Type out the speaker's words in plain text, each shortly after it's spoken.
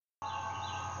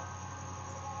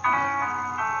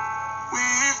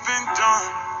We've been done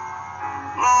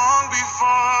long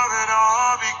before it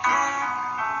all begun.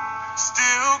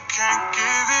 Still can't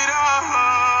give it up.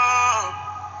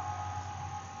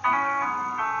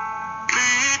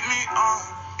 Lead me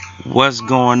on. What's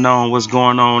going on? What's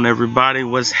going on, everybody?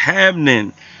 What's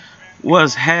happening?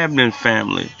 What's happening,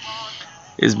 family?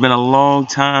 It's been a long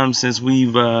time since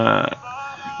we've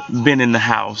been in the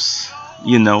house,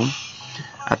 you know.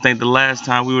 I think the last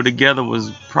time we were together was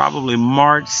probably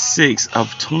March 6th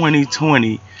of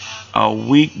 2020, a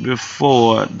week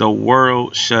before the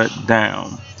world shut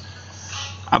down.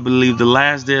 I believe the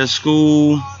last day of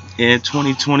school in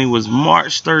 2020 was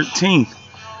March 13th.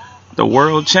 The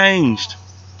world changed,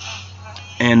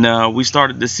 and we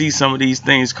started to see some of these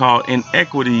things called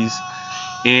inequities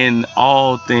in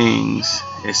all things,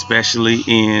 especially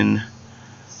in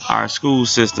our school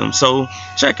system. So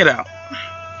check it out.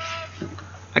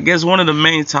 I guess one of the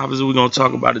main topics we're going to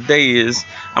talk about today is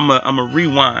I'm a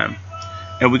rewind,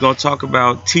 and we're going to talk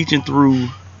about teaching through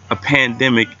a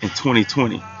pandemic in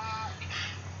 2020.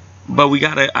 But we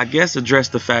got to, I guess, address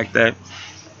the fact that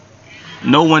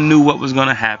no one knew what was going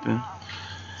to happen.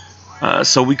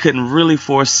 So we couldn't really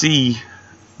foresee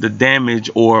the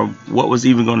damage or what was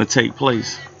even going to take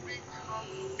place.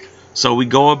 So we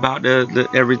go about the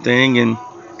everything, and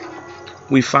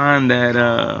we find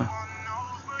that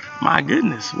my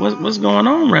goodness, what's going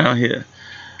on around here?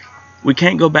 We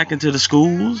can't go back into the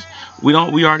schools. We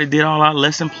already did all our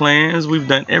lesson plans. We've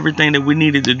done everything that we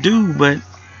needed to do, but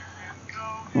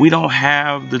we don't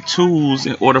have the tools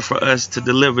in order for us to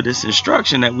deliver this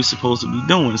instruction that we're supposed to be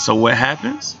doing. So what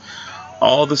happens?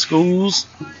 All the schools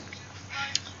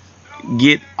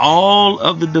get all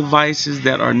of the devices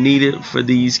that are needed for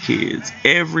these kids,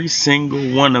 every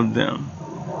single one of them.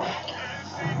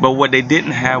 But what they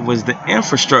didn't have was the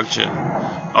infrastructure.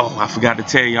 Oh, I forgot to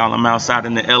tell y'all, I'm outside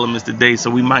in the elements today, so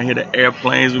we might hear the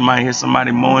airplanes, we might hear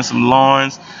somebody mowing some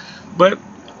lawns, but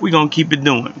we're gonna keep it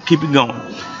going.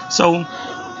 So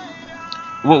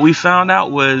what we found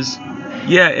out was,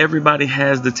 yeah, everybody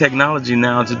has the technology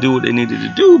now to do what they needed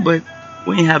to do, but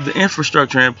we didn't have the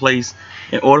infrastructure in place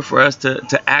in order for us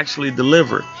to actually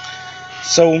deliver.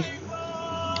 So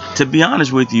to be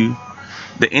honest with you,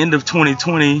 the end of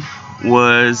 2020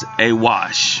 was a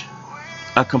wash,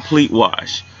 a complete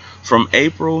wash. From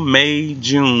April, May,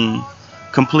 June,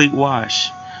 complete wash.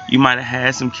 You might have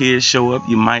had some kids show up,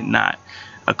 you might not.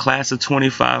 A class of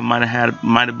 25 might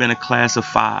have been a class of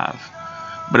 5.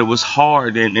 But it was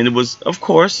hard, and it was, of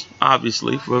course,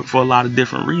 obviously, for a lot of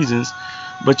different reasons.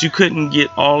 But you couldn't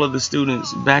get all of the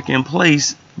students back in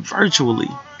place virtually.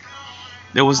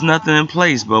 There was nothing in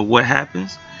place, but what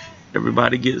happens?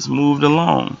 Everybody gets moved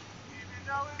along.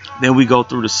 Then we go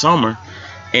through the summer,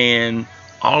 and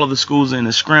all of the schools are in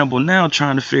a scramble now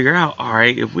trying to figure out, all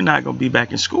right, if we're not going to be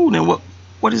back in school, then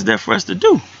what is there for us to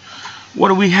do? What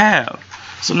do we have?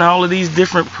 So now all of these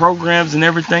different programs and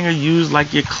everything are used,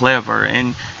 like your Clever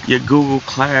and your Google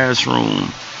Classroom.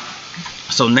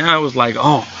 So now it was like,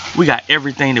 oh, we got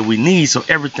everything that we need, so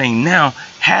everything now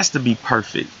has to be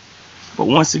perfect. But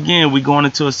once again, we're going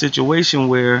into a situation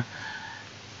where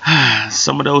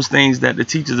some of those things that the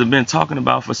teachers have been talking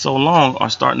about for so long are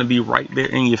starting to be right there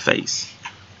in your face.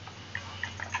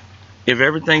 If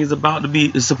everything is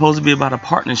it's supposed to be about a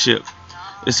partnership,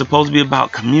 it's supposed to be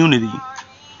about community,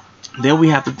 then we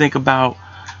have to think about,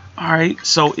 all right,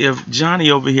 so if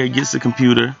Johnny over here gets a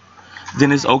computer,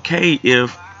 then it's okay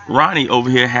if Ronnie over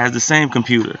here has the same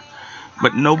computer.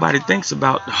 But nobody thinks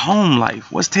about home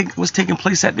life. What's taking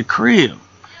place at the crib?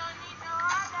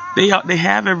 They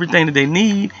have everything that they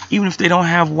need. Even if they don't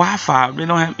have Wi-Fi, they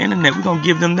don't have internet, we're gonna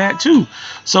give them that too.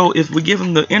 So if we give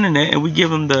them the internet and we give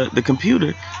them the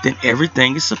computer, then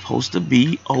everything is supposed to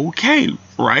be okay,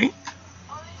 right?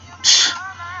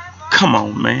 Come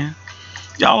on, man.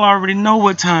 Y'all already know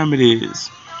what time it is.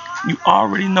 You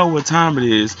already know what time it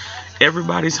is.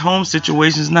 Everybody's home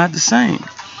situation is not the same.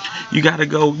 You gotta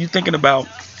go. You thinking about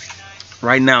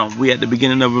right now? We at the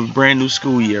beginning of a brand new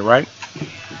school year, right?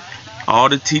 All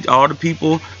the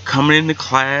people coming into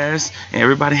class, and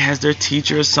everybody has their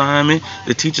teacher assignment.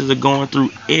 The teachers are going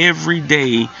through every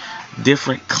day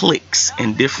different cliques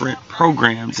and different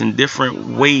programs and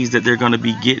different ways that they're going to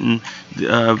be getting,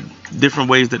 different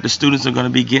ways that the students are going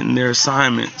to be getting their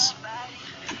assignments.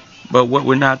 But what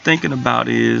we're not thinking about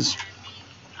is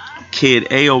kid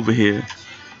A over here,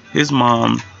 his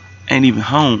mom ain't even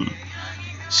home.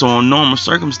 So in normal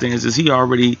circumstances, he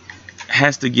already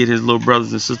has to get his little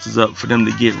brothers and sisters up for them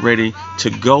to get ready to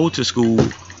go to school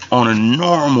on a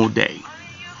normal day.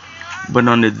 But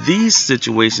under these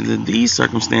situations and these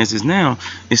circumstances now,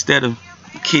 instead of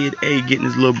kid A getting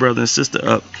his little brother and sister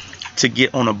up to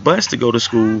get on a bus to go to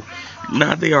school.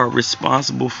 Now they are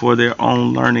responsible for their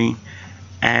own learning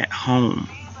at home.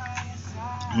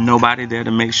 Nobody there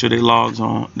to make sure they log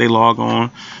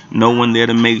on. No one there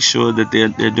to make sure that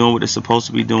they're doing what they're supposed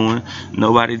to be doing.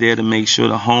 Nobody there to make sure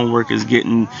the homework is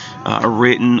getting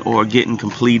written or getting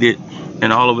completed.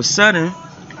 And all of a sudden,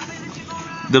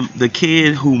 the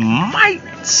kid who might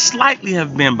slightly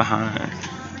have been behind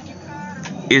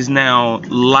is now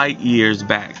light years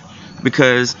back,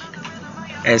 because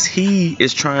as he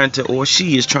is trying to, or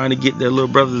she is trying to get their little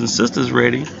brothers and sisters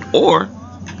ready, or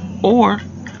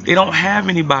they don't have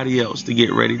anybody else to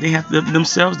get ready. They have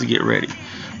themselves to get ready.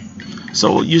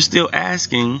 So you're still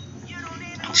asking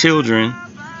children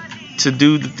to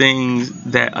do the things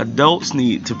that adults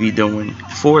need to be doing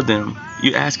for them.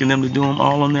 You're asking them to do them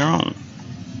all on their own.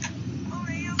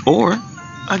 Or,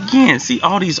 again, see,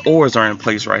 all these ors are in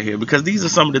place right here, because these are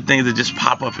some of the things that just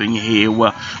pop up in your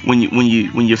head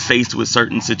when you're faced with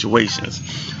certain situations.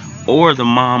 Or the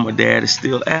mom or dad is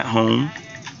still at home,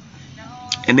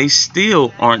 and they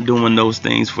still aren't doing those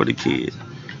things for the kid.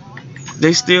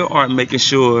 They still aren't making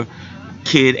sure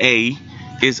kid A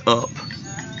is up,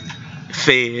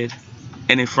 fed,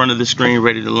 and in front of the screen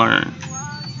ready to learn.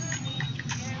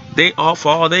 For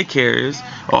all they care is,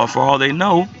 or for all they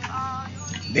know,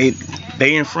 they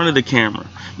in front of the camera,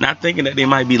 not thinking that they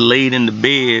might be laid in the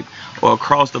bed or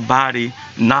across the body,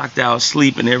 knocked out,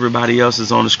 sleep, and everybody else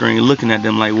is on the screen looking at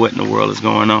them like, what in the world is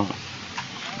going on?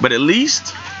 But at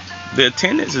least the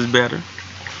attendance is better.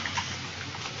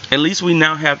 At least we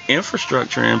now have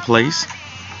infrastructure in place.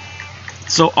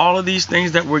 So all of these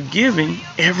things that we're giving,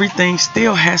 everything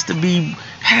still has to be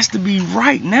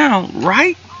right now,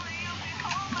 right?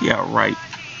 Yeah, right.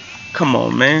 Come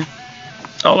on, man.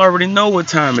 Y'all already know what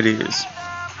time it is.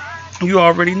 You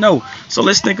already know. So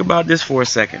let's think about this for a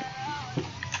second.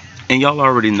 And y'all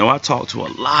already know, I talk to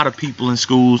a lot of people in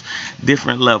schools,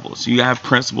 different levels. You have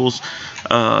principals,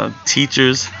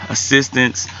 teachers,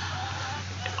 assistants,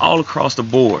 all across the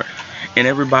board. And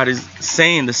everybody's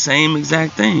saying the same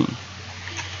exact thing.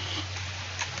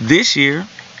 This year,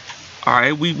 all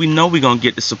right, we know we're going to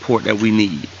get the support that we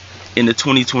need in the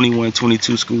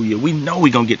 2021-22 school year. We know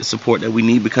we're going to get the support that we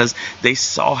need, because they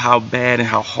saw how bad and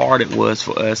how hard it was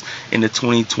for us in the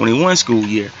 2021 school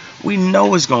year. We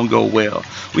know it's going to go well.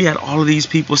 We had all of these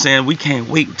people saying we can't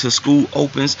wait till school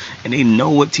opens, and they know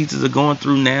what teachers are going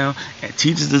through now, and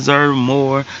teachers deserve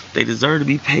more. They deserve to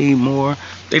be paid more.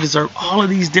 They deserve all of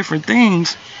these different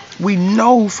things. We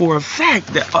know for a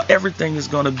fact that everything is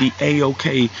going to be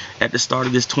A-okay at the start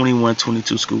of this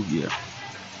 21-22 school year.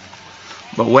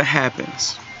 But what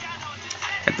happens?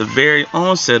 At the very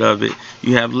onset of it,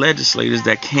 you have legislators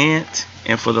that can't,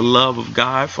 and for the love of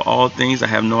God, for all things, I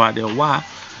have no idea why,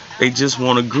 they just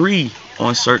won't agree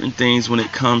on certain things when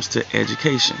it comes to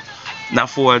education. Now,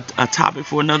 for a topic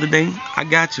for another day, I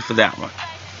got you for that one.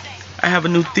 I have a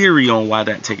new theory on why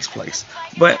that takes place.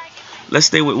 But let's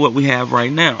stay with what we have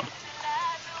right now.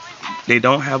 They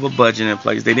don't have a budget in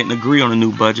place. They didn't agree on a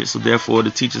new budget, so therefore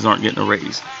the teachers aren't getting a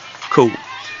raise. Cool.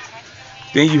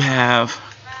 Then you have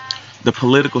the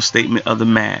political statement of the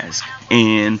mask,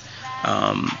 and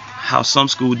how some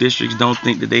school districts don't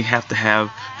think that they have to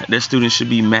have, their students should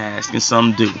be masked, and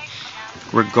some do.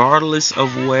 Regardless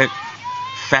of what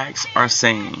facts are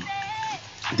saying,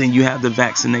 then you have the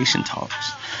vaccination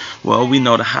talks. Well, we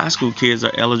know the high school kids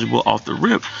are eligible off the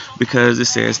rip because it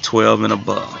says 12 and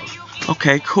above.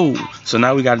 Okay, cool. So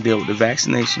now we got to deal with the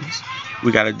vaccinations.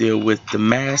 We got to deal with the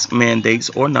mask mandates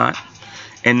or not.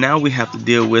 And now we have to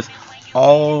deal with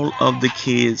all of the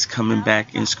kids coming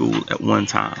back in school at one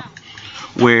time.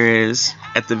 Whereas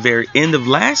at the very end of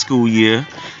last school year,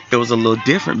 it was a little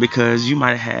different, because you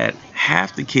might have had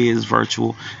half the kids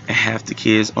virtual and half the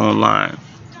kids online.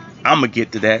 I'm going to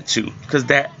get to that too, because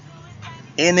that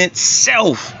in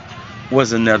itself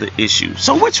was another issue.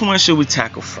 So which one should we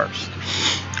tackle first?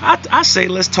 I say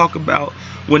let's talk about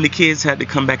when the kids had to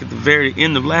come back at the very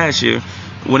end of last year,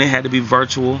 when it had to be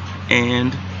virtual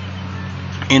and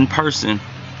in person.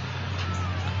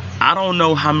 I don't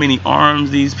know how many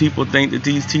arms these people think that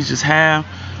these teachers have,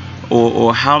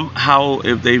 or how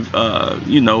if they've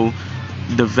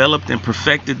developed and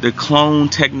perfected the clone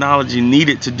technology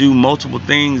needed to do multiple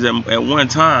things at one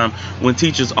time, when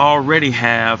teachers already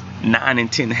have 9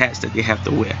 and 10 hats that they have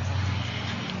to wear.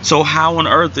 So how on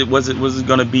earth was it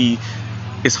going to be?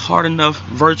 It's hard enough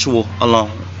virtual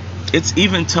alone. It's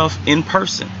even tough in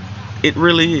person. It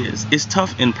really is. It's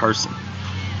tough in person.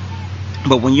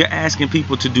 But when you're asking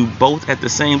people to do both at the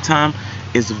same time,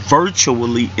 it's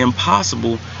virtually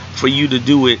impossible for you to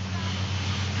do it.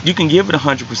 You can give it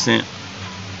 100%,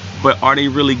 but are they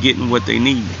really getting what they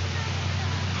need?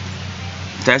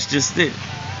 That's just it.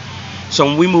 So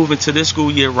when we move into this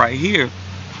school year right here,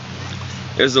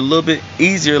 it's a little bit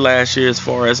easier last year as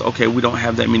far as, okay, we don't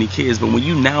have that many kids. But when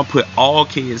you now put all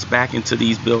kids back into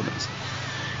these buildings,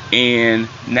 and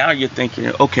now you're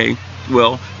thinking, okay,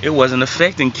 well, it wasn't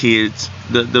affecting kids.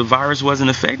 The virus wasn't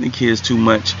affecting kids too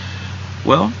much.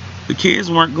 Well, the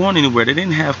kids weren't going anywhere. They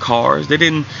didn't have cars. They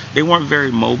weren't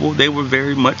very mobile. They were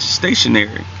very much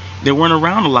stationary. They weren't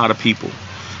around a lot of people.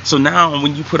 So now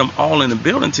when you put them all in a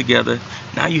building together,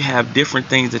 now you have different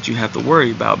things that you have to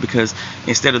worry about, because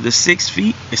instead of the 6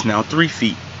 feet, it's now 3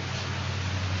 feet.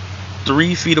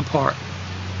 3 feet apart.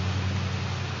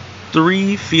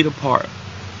 3 feet apart.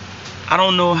 I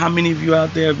don't know how many of you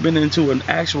out there have been into an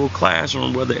actual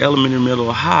classroom, whether elementary, middle,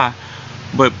 or high,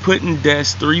 but putting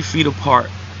desks 3 feet apart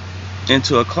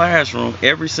into a classroom,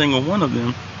 every single one of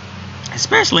them,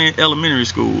 especially in elementary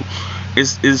school,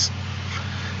 is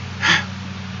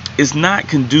not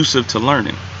conducive to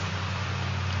learning.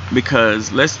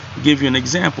 Because let's give you an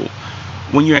example.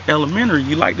 When you're in elementary,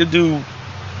 you like to do,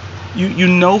 you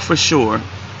know for sure,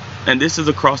 and this is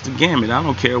across the gamut, I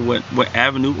don't care what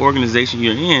avenue, organization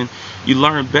you're in, you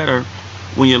learn better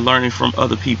when you're learning from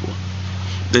other people.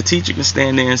 The teacher can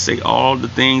stand there and say all the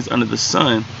things under the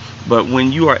sun, but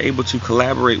when you are able to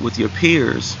collaborate with your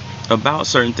peers about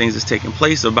certain things that's taking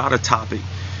place, about a topic,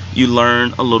 you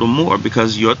learn a little more,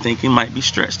 because your thinking might be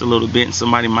stretched a little bit, and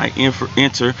somebody might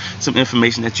enter some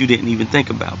information that you didn't even think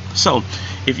about. So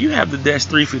if you have the desks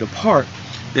 3 feet apart,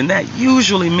 then that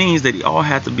usually means that they all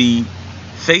have to be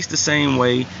faced the same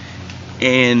way,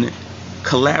 and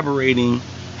collaborating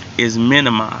is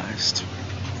minimized.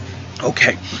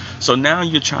 Okay, so now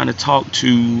you're trying to talk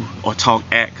to, or talk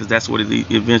at, because that's what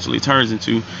it eventually turns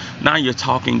into. Now you're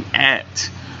talking at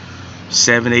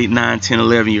 7, 8, 9, 10,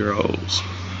 11-year-olds.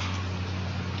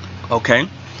 Okay,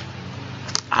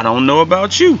 I don't know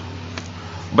about you,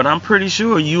 but I'm pretty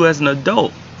sure you as an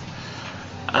adult,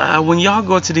 when y'all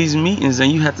go to these meetings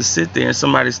and you have to sit there and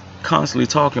somebody's constantly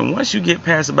talking, once you get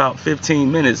past about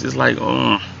 15 minutes, it's like,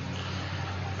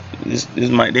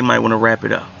 they might want to wrap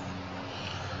it up.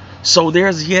 So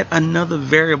there's yet another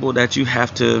variable that you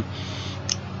have to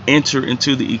enter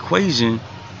into the equation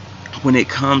when it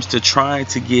comes to trying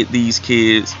to get these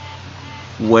kids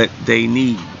what they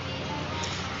need.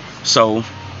 So,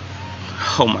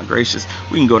 oh my gracious,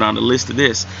 we can go down the list of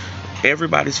this.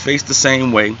 Everybody's faced the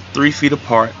same way, 3 feet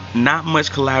apart, not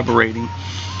much collaborating,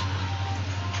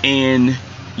 and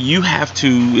you have to,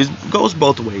 it goes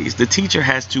both ways. The teacher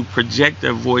has to project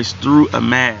their voice through a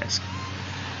mask.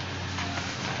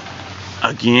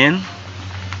 Again,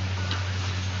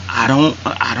 I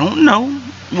don't know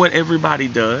what everybody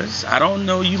does. I don't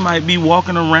know, you might be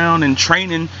walking around and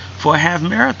training for a half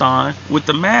marathon with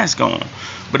the mask on.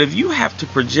 But if you have to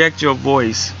project your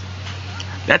voice,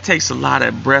 that takes a lot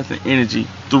of breath and energy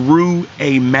through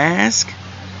a mask.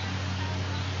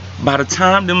 By the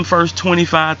time them first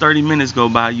 25-30 minutes go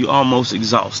by, you almost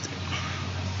exhausted.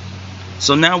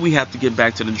 So now we have to get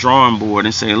back to the drawing board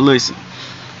and say, listen,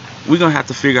 we're gonna have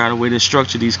to figure out a way to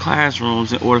structure these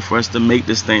classrooms in order for us to make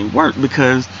this thing work,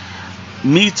 because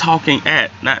me talking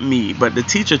at, not me, but the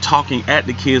teacher talking at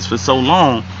the kids for so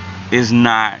long is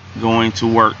not going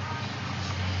to work.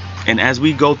 And as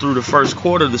we go through the first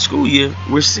quarter of the school year,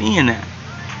 we're seeing that.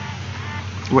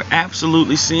 We're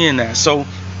absolutely seeing that. So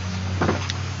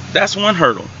that's one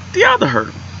hurdle. The other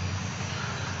hurdle,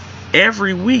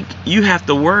 every week you have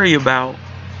to worry about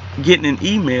getting an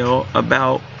email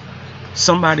about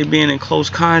somebody being in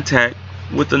close contact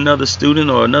with another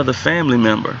student or another family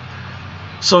member.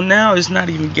 So now it's not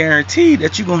even guaranteed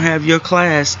that you're going to have your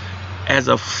class as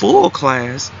a full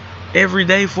class every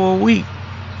day for a week.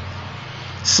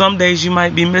 Some days you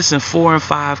might be missing 4 and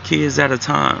 5 kids at a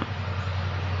time.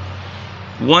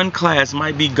 One class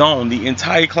might be gone. The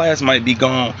entire class might be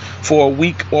gone for a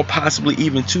week, or possibly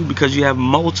even 2, because you have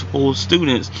multiple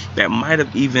students that might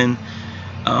have even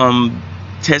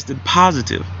tested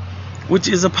positive, which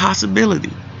is a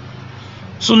possibility.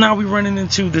 So now we're running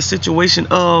into the situation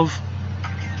of,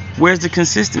 where's the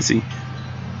consistency?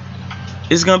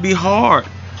 It's going to be hard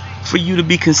for you to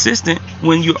be consistent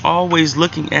when you're always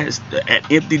looking at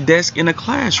empty desks in a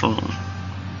classroom.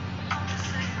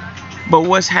 But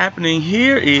what's happening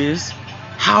here is,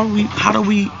 how do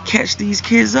we catch these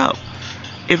kids up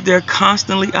if they're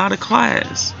constantly out of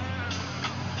class?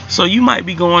 So you might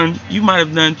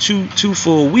have done two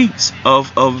full weeks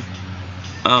of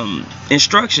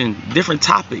instruction, different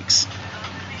topics,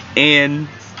 and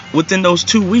within those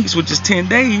 2 weeks, which is 10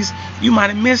 days, you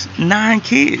might have missed 9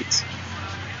 kids.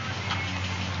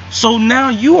 So now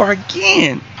you are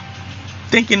again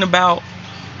thinking about,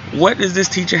 what does this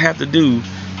teacher have to do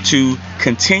to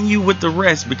continue with the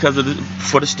rest because of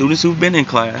for the students who've been in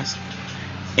class,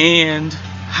 and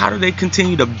how do they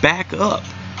continue to back up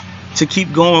to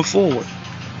keep going forward?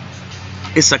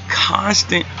 It's a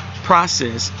constant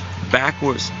process,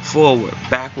 backwards, forward,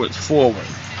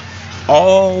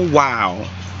 all while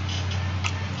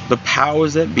the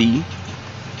powers that be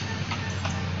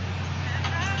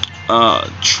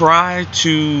try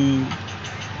to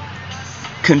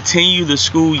continue the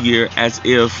school year as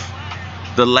if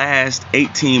the last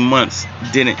 18 months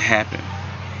didn't happen.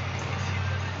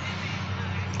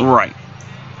 Right.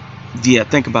 Yeah,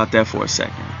 think about that for a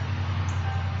second.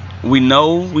 We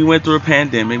know we went through a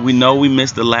pandemic. We know we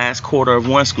missed the last quarter of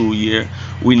one school year.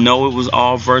 We know it was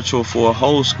all virtual for a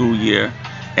whole school year.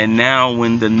 And now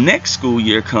when the next school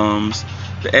year comes,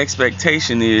 the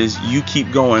expectation is you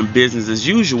keep going business as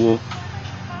usual,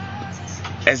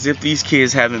 as if these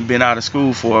kids haven't been out of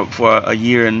school for a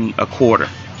year and a quarter.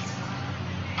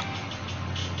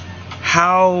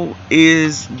 How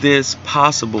is this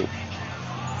possible?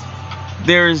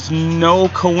 There is no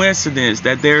coincidence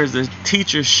that there is a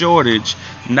teacher shortage,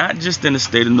 not just in the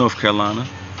state of North Carolina,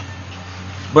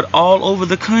 but all over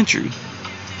the country.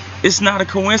 It's not a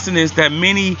coincidence that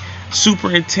many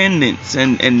superintendents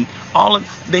and all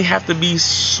of, they have to be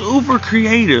super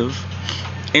creative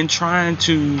in trying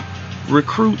to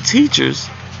recruit teachers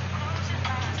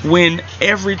when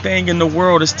everything in the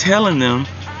world is telling them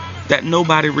that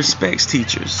nobody respects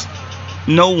teachers.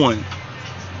 No one.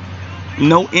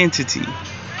 No entity.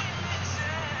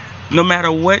 No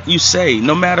matter what you say,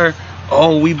 no matter,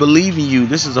 oh, we believe in you,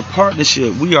 this is a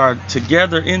partnership, we are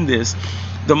together in this.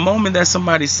 The moment that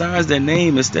somebody signs their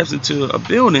name and steps into a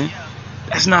building,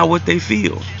 that's not what they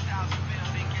feel.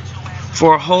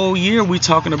 For a whole year, we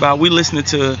listening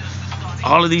to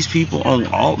all of these people on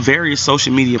all various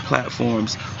social media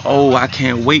platforms. Oh, I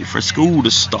can't wait for school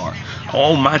to start.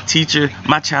 Oh, my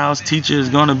child's teacher is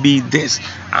gonna be this.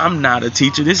 I'm not a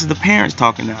teacher. This is the parents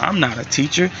talking now. I'm not a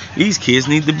teacher. These kids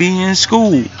need to be in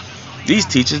school. These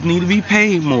teachers need to be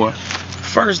paid more.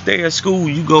 First day of school,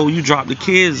 you drop the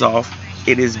kids off.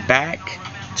 It is back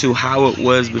to how it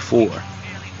was before.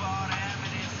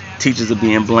 Teachers are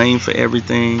being blamed for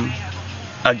everything.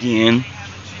 Again,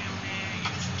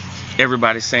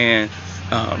 everybody's saying,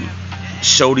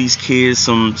 show these kids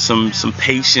some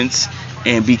patience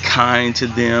and be kind to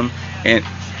them. And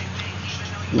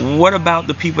what about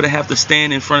the people that have to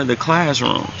stand in front of the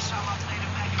classrooms?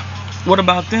 What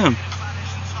about them?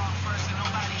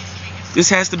 This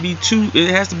has to be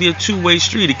a two-way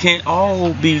street. It can't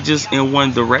all be just in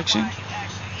one direction.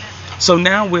 So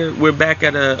now we're back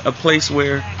at a place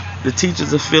where the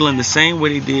teachers are feeling the same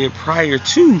way they did prior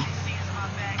to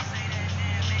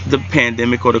the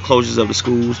pandemic or the closures of the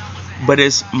schools, but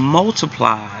it's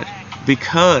multiplied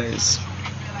because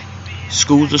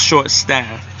schools are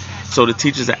short-staffed. So the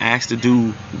teachers are asked to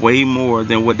do way more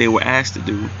than what they were asked to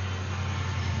do.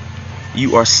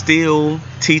 You are still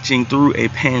teaching through a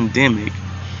pandemic.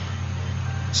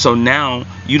 So now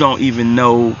you don't even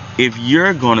know if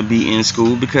you're going to be in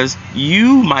school because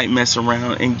you might mess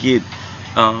around and get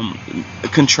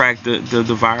contract the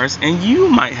virus, and you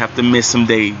might have to miss some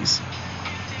days.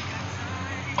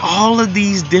 All of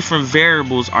these different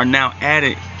variables are now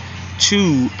added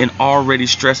to an already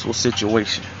stressful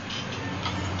situation.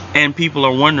 And people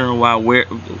are wondering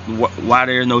why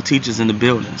there are no teachers in the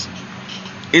buildings.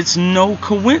 It's no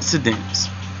coincidence.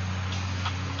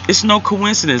 It's no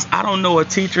coincidence. I don't know a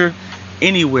teacher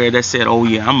anywhere that said, oh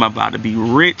yeah, I'm about to be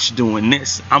rich doing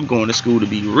this. I'm going to school to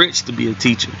be rich to be a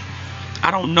teacher. I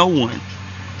don't know one.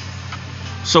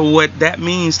 So what that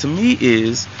means to me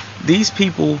is these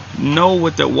people know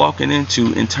what they're walking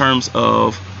into in terms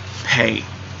of pay.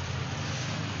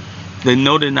 They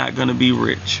know they're not going to be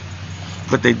rich,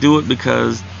 but they do it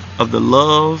because of the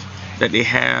love that they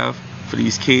have for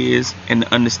these kids and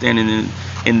the understanding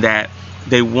in that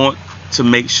they want to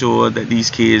make sure that these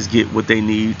kids get what they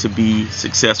need to be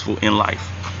successful in life.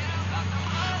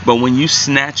 But when you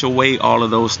snatch away all of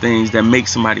those things that make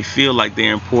somebody feel like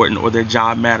they're important, or their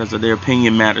job matters, or their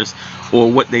opinion matters,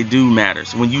 or what they do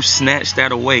matters, when you snatch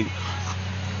that away,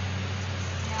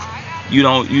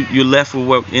 you're left with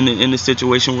what in the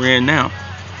situation we're in now,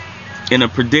 in a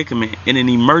predicament, in an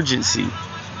emergency.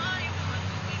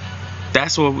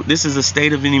 This is a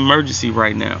state of an emergency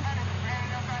right now.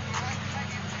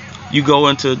 You go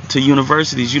into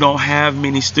universities, you don't have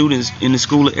many students in the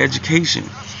School of Education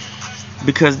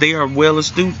because they are well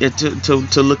astute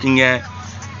to looking at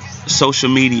social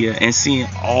media and seeing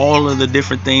all of the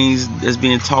different things that's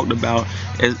being talked about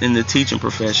in the teaching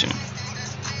profession.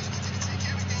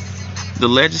 The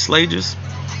legislators,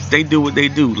 they do what they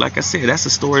do. Like I said, that's a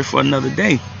story for another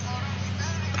day.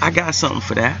 I got something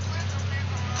for that.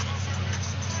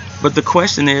 But the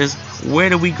question is, where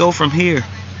do we go from here?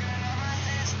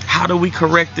 How do we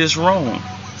correct this wrong?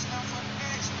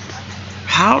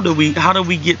 How do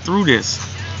we get through this?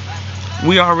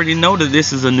 We already know that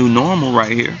this is a new normal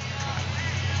right here.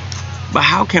 But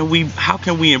how can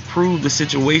we improve the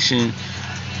situation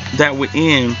that we're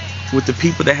in with the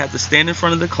people that have to stand in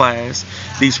front of the class,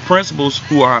 these principals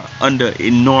who are under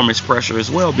enormous pressure as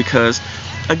well, because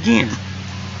again,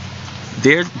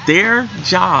 their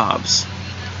jobs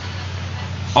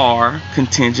are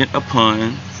contingent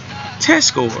upon test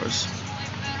scores,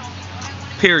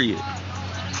 period.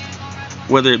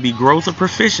 Whether it be growth or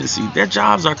proficiency, their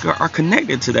jobs are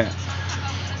connected to that.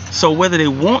 So whether they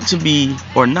want to be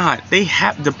or not,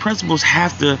 the principals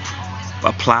have to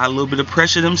apply a little bit of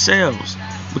pressure themselves,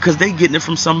 because they getting it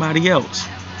from somebody else.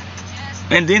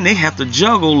 And then they have to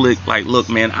juggle, like, look,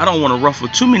 man, I don't want to ruffle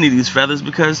too many of these feathers,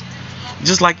 because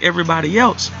just like everybody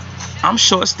else, I'm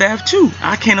short-staffed too.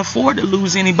 I can't afford to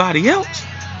lose anybody else.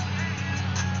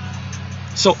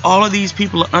 So all of these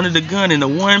people are under the gun, and the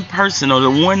one person or the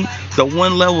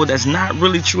one level that's not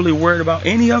really truly worried about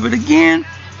any of it again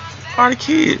are the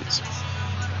kids.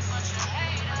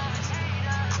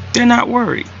 They're not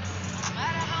worried.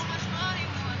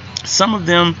 Some of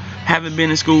them haven't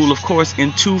been in school, of course,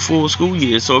 in 2 full school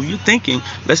years. So if you're thinking,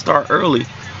 let's start early.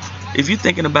 If you're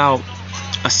thinking about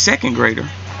a second grader,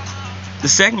 the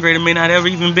second grader may not ever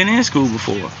even been in school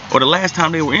before, or the last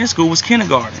time they were in school was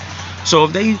kindergarten. So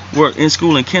if they were in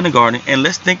school in kindergarten, and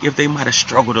let's think if they might have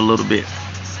struggled a little bit.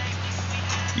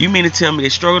 You mean to tell me they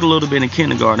struggled a little bit in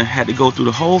kindergarten, had to go through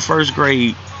the whole first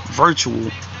grade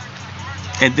virtual,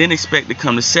 and then expect to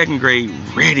come to second grade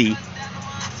ready?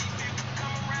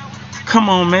 Come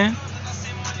on, man.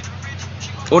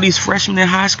 Or these freshmen in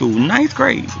high school, 9th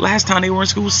grade. Last time they were in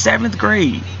school, 7th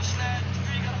grade.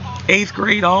 8th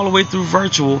grade all the way through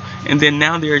virtual, and then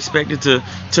now they're expected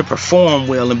to perform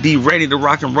well and be ready to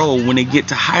rock and roll when they get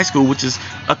to high school, which is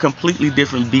a completely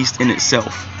different beast in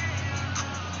itself.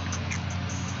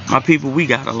 My people, we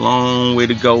got a long way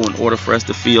to go in order for us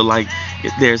to feel like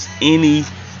if there's any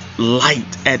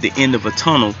light at the end of a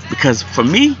tunnel, because for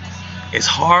me, it's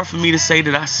hard for me to say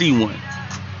that I see one.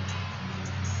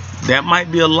 That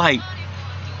might be a light,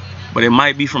 but it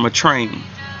might be from a train.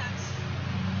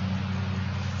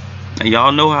 And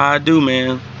y'all know how I do,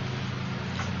 man.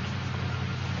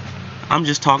 I'm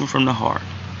just talking from the heart.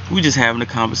 We just having a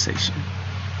conversation.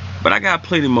 But I got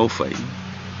plenty more for you.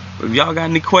 But if y'all got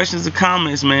any questions or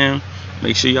comments, man,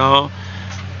 make sure y'all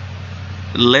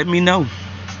let me know.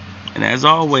 And as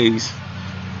always,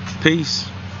 peace.